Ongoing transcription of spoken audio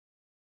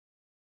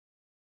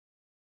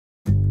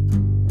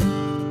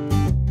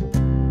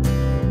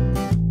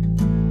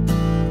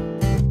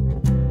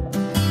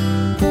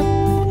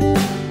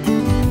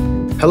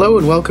Hello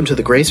and welcome to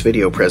the GRACE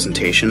video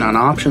presentation on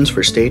options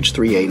for Stage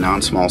 3A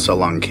non-small cell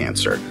lung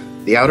cancer,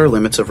 the outer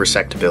limits of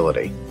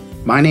resectability.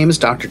 My name is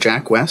Dr.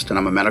 Jack West and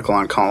I'm a medical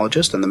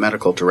oncologist and the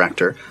medical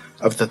director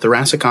of the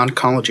Thoracic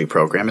Oncology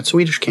Program at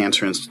Swedish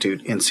Cancer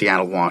Institute in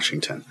Seattle,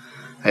 Washington.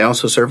 I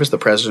also serve as the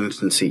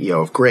president and CEO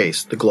of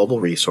GRACE, the global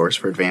resource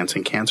for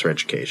advancing cancer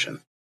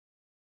education.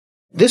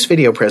 This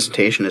video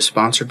presentation is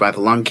sponsored by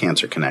the Lung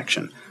Cancer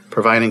Connection,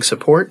 providing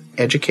support,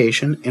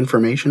 education,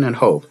 information, and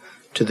hope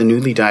to the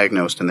newly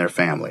diagnosed and their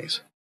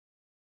families.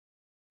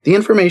 The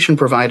information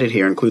provided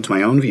here includes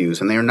my own views,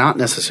 and they are not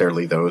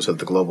necessarily those of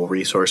the Global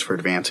Resource for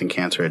Advancing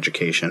Cancer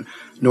Education,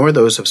 nor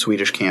those of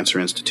Swedish Cancer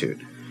Institute.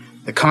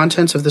 The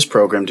contents of this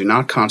program do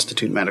not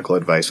constitute medical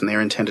advice, and they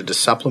are intended to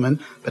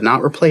supplement, but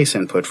not replace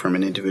input from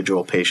an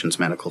individual patient's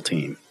medical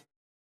team.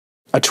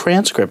 A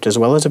transcript as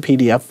well as a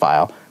PDF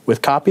file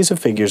with copies of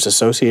figures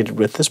associated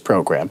with this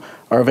program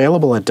are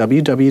available at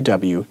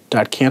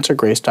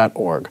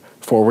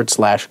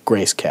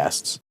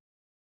www.cancergrace.org/GRACEcasts.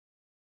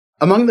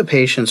 Among the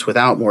patients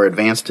without more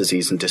advanced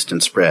disease and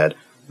distant spread,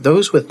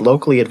 those with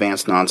locally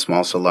advanced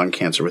non-small cell lung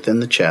cancer within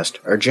the chest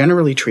are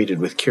generally treated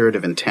with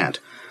curative intent,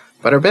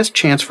 but our best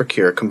chance for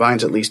cure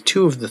combines at least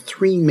two of the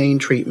three main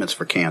treatments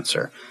for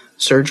cancer: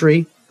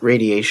 surgery,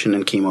 radiation,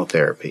 and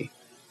chemotherapy.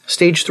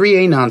 Stage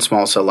 3A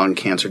non-small cell lung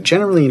cancer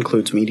generally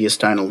includes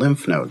mediastinal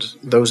lymph nodes,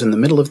 those in the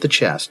middle of the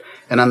chest,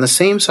 and on the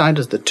same side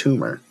as the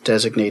tumor,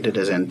 designated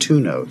as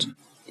N2 nodes.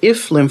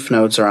 If lymph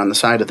nodes are on the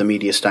side of the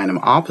mediastinum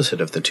opposite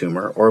of the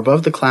tumor or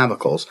above the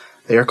clavicles,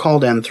 they are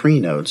called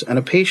N3 nodes, and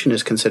a patient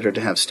is considered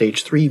to have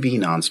Stage 3B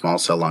non-small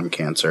cell lung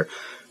cancer,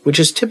 which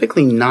is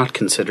typically not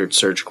considered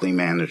surgically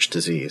managed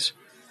disease.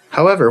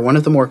 However, one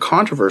of the more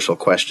controversial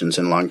questions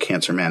in lung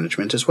cancer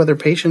management is whether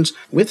patients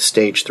with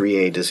Stage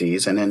 3A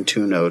disease and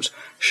N2 nodes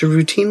should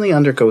routinely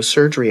undergo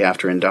surgery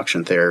after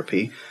induction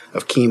therapy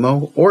of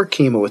chemo or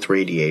chemo with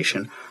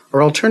radiation,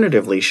 or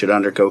alternatively should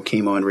undergo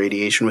chemo and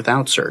radiation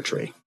without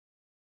surgery.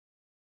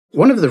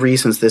 One of the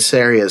reasons this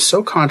area is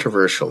so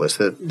controversial is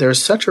that there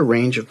is such a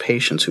range of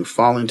patients who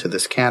fall into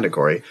this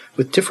category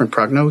with different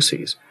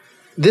prognoses.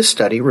 This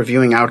study,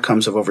 reviewing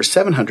outcomes of over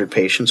 700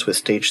 patients with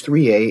Stage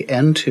 3A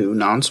N2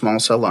 non-small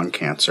cell lung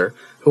cancer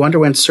who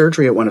underwent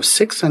surgery at one of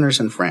 6 centers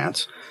in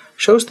France,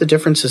 shows the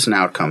differences in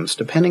outcomes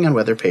depending on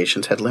whether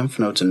patients had lymph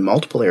nodes in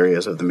multiple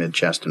areas of the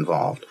mid-chest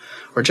involved,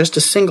 or just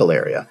a single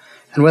area,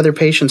 and whether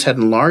patients had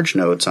enlarged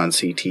nodes on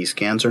CT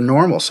scans or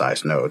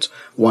normal-sized nodes,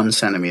 1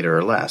 centimeter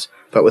or less,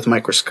 but with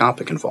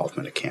microscopic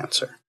involvement of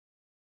cancer.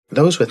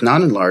 Those with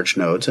non-enlarged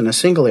nodes and a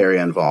single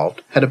area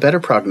involved had a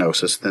better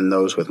prognosis than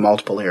those with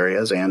multiple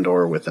areas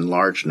and/or with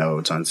enlarged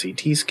nodes on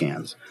CT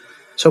scans.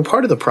 So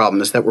part of the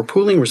problem is that we're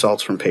pooling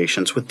results from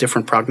patients with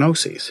different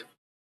prognoses.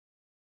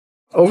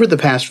 Over the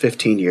past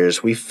 15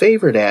 years, we've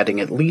favored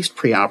adding at least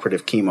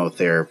preoperative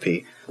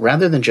chemotherapy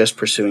rather than just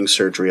pursuing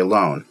surgery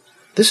alone.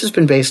 This has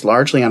been based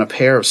largely on a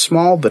pair of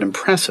small but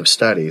impressive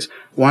studies,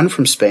 one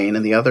from Spain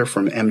and the other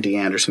from MD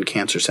Anderson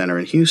Cancer Center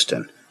in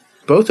Houston.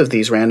 Both of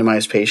these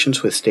randomized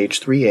patients with Stage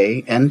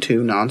 3A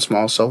N2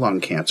 non-small cell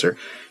lung cancer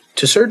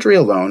to surgery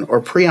alone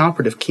or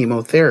preoperative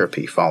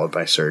chemotherapy followed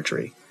by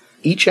surgery.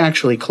 Each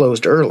actually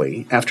closed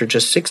early, after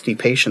just 60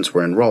 patients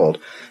were enrolled,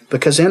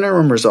 because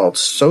interim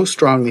results so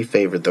strongly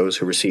favored those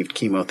who received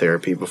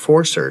chemotherapy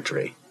before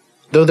surgery.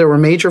 Though there were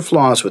major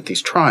flaws with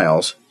these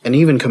trials, and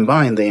even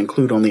combined they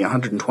include only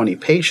 120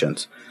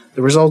 patients,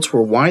 the results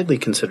were widely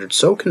considered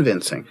so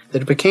convincing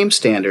that it became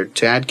standard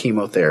to add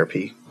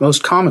chemotherapy,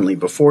 most commonly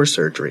before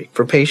surgery,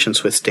 for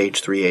patients with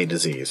Stage 3A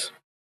disease.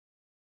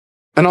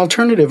 An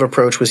alternative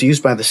approach was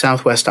used by the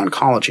Southwest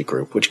Oncology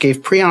Group, which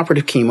gave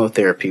preoperative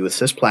chemotherapy with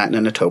cisplatin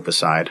and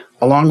etoposide,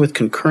 along with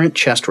concurrent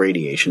chest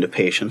radiation to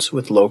patients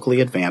with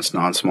locally advanced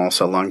non-small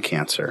cell lung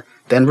cancer,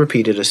 then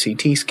repeated a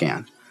CT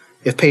scan.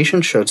 If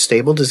patients showed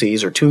stable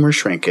disease or tumor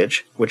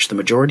shrinkage, which the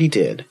majority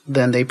did,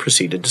 then they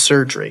proceeded to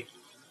surgery.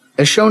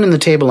 As shown in the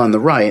table on the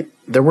right,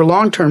 there were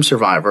long-term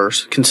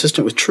survivors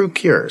consistent with true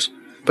cures,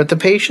 but the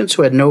patients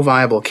who had no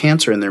viable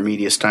cancer in their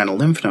mediastinal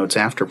lymph nodes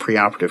after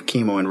preoperative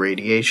chemo and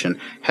radiation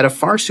had a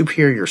far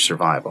superior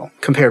survival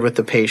compared with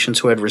the patients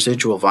who had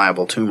residual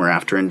viable tumor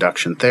after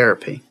induction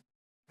therapy.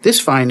 This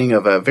finding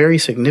of a very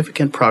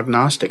significant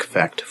prognostic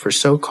effect for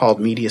so-called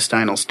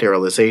mediastinal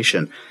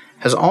sterilization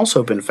has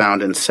also been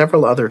found in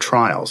several other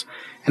trials,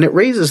 and it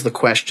raises the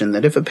question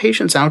that if a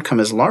patient's outcome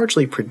is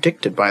largely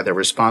predicted by their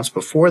response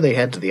before they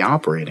head to the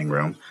operating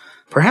room,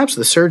 perhaps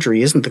the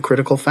surgery isn't the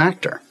critical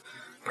factor.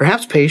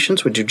 Perhaps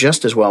patients would do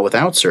just as well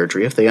without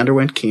surgery if they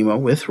underwent chemo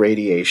with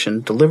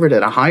radiation delivered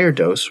at a higher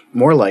dose,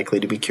 more likely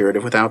to be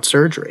curative without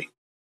surgery.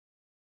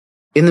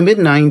 In the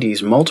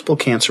mid-90s, multiple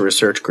cancer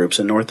research groups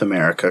in North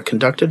America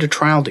conducted a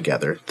trial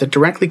together that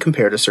directly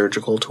compared a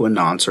surgical to a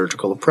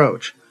non-surgical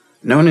approach.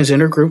 Known as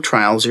Intergroup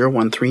Trial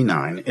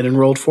 0139, it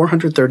enrolled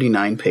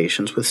 439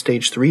 patients with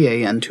Stage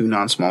 3A N2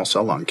 non-small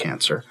cell lung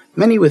cancer,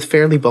 many with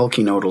fairly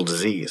bulky nodal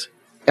disease.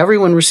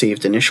 Everyone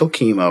received initial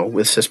chemo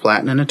with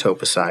cisplatin and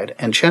etoposide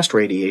and chest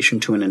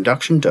radiation to an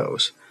induction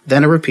dose,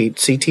 then a repeat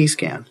CT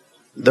scan.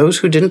 Those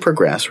who didn't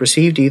progress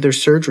received either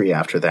surgery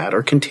after that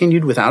or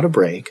continued without a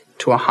break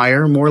to a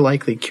higher, more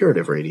likely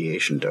curative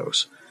radiation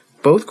dose.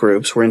 Both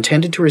groups were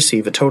intended to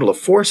receive a total of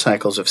 4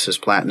 cycles of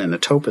cisplatin and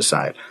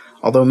etoposide,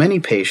 although many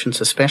patients,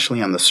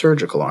 especially on the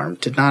surgical arm,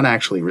 did not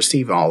actually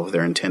receive all of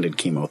their intended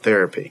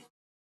chemotherapy.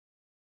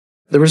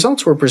 The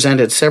results were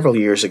presented several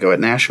years ago at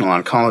national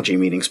oncology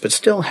meetings but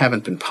still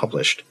haven't been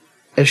published.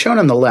 As shown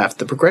on the left,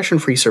 the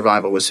progression-free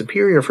survival was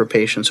superior for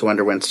patients who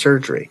underwent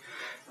surgery.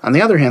 On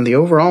the other hand, the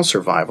overall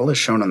survival, as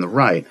shown on the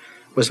right,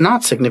 was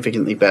not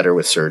significantly better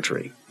with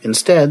surgery.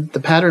 Instead, the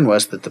pattern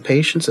was that the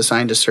patients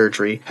assigned to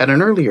surgery had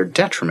an earlier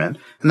detriment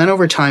and then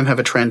over time have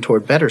a trend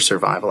toward better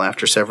survival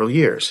after several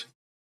years.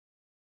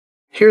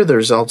 Here are the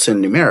results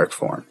in numeric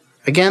form.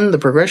 Again, the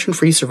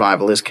progression-free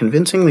survival is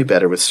convincingly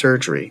better with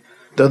surgery,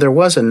 though there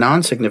was a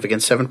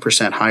non-significant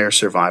 7% higher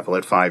survival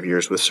at 5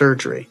 years with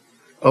surgery.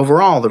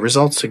 Overall, the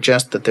results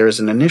suggest that there is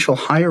an initial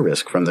higher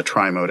risk from the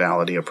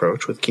trimodality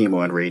approach with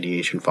chemo and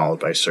radiation followed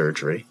by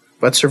surgery,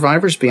 but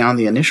survivors beyond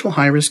the initial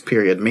high-risk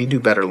period may do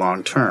better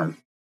long-term.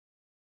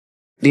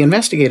 The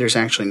investigators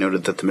actually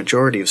noted that the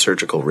majority of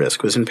surgical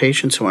risk was in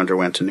patients who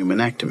underwent a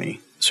pneumonectomy,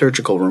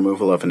 surgical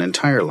removal of an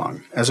entire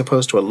lung, as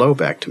opposed to a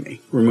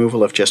lobectomy,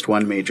 removal of just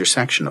one major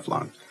section of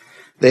lung.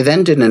 They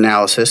then did an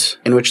analysis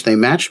in which they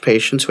matched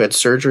patients who had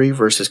surgery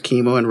versus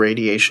chemo and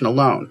radiation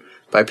alone,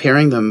 by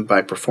pairing them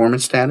by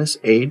performance status,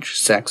 age,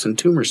 sex, and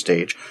tumor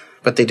stage,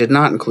 but they did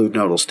not include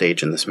nodal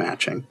stage in this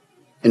matching.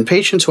 In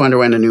patients who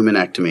underwent a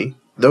pneumonectomy,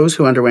 those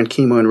who underwent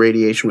chemo and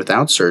radiation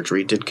without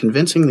surgery did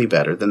convincingly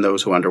better than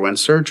those who underwent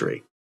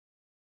surgery.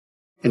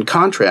 In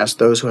contrast,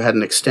 those who had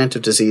an extent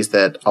of disease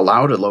that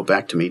allowed a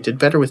lobectomy did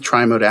better with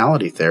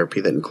trimodality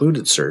therapy that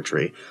included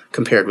surgery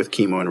compared with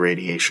chemo and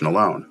radiation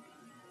alone.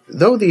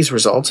 Though these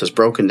results, as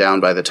broken down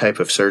by the type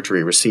of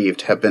surgery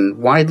received, have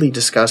been widely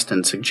discussed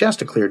and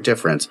suggest a clear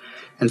difference,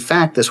 in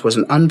fact this was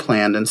an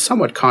unplanned and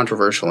somewhat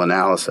controversial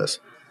analysis.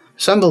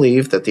 Some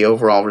believe that the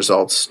overall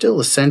results still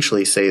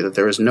essentially say that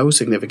there is no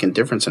significant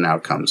difference in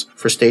outcomes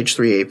for stage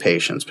 3A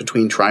patients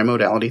between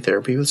trimodality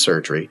therapy with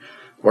surgery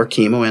or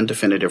chemo and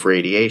definitive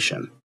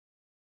radiation.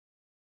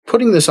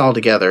 Putting this all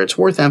together, it's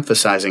worth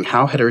emphasizing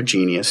how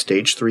heterogeneous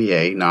stage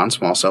 3A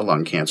non-small cell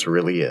lung cancer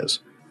really is.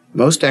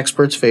 Most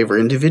experts favor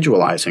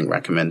individualizing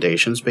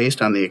recommendations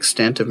based on the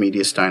extent of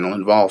mediastinal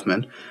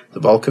involvement, the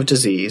bulk of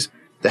disease,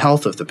 the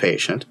health of the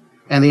patient,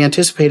 and the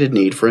anticipated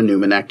need for a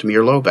pneumonectomy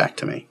or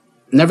lobectomy.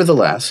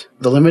 Nevertheless,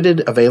 the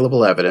limited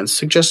available evidence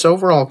suggests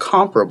overall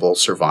comparable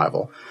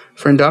survival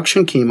for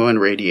induction chemo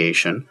and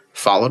radiation,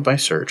 followed by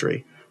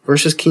surgery,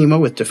 versus chemo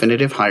with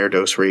definitive higher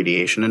dose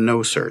radiation and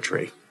no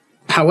surgery.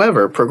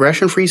 However,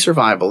 progression-free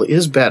survival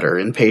is better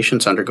in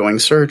patients undergoing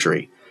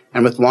surgery,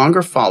 and with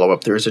longer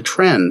follow-up there is a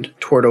trend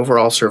toward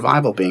overall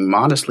survival being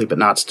modestly but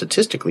not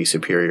statistically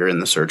superior in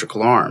the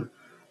surgical arm.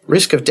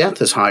 Risk of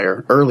death is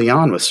higher early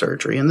on with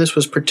surgery, and this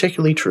was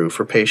particularly true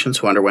for patients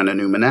who underwent a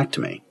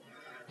pneumonectomy.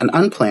 An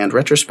unplanned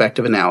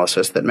retrospective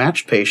analysis that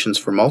matched patients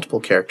for multiple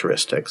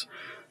characteristics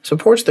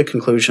supports the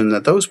conclusion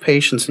that those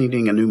patients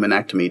needing a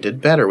pneumonectomy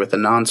did better with a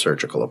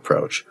non-surgical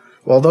approach,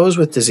 while those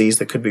with disease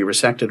that could be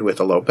resected with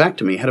a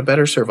lobectomy had a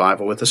better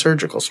survival with a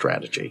surgical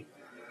strategy.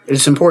 It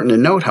is important to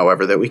note,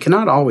 however, that we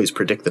cannot always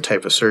predict the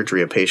type of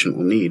surgery a patient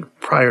will need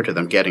prior to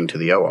them getting to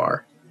the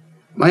OR.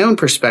 My own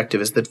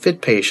perspective is that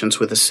fit patients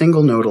with a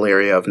single nodal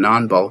area of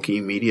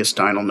non-bulky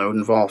mediastinal node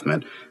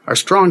involvement are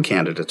strong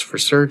candidates for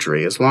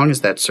surgery as long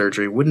as that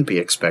surgery wouldn't be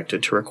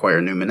expected to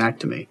require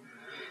pneumonectomy.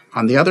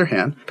 On the other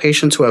hand,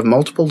 patients who have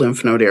multiple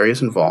lymph node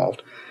areas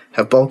involved,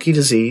 have bulky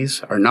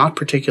disease, are not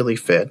particularly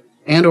fit,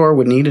 and or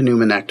would need a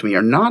pneumonectomy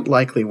are not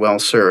likely well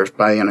served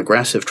by an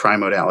aggressive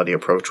trimodality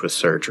approach with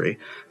surgery,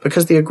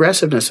 because the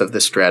aggressiveness of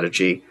this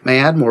strategy may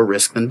add more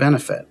risk than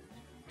benefit.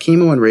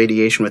 Chemo and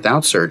radiation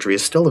without surgery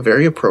is still a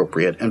very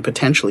appropriate and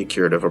potentially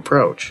curative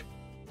approach.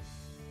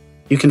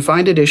 You can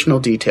find additional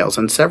details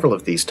on several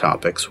of these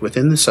topics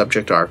within the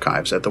subject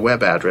archives at the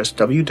web address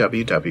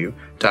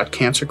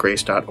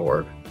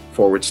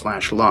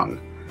www.cancergrace.org/lung.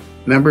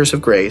 Members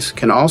of GRACE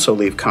can also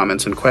leave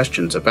comments and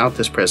questions about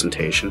this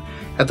presentation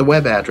at the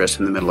web address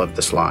in the middle of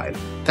the slide.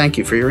 Thank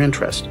you for your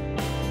interest.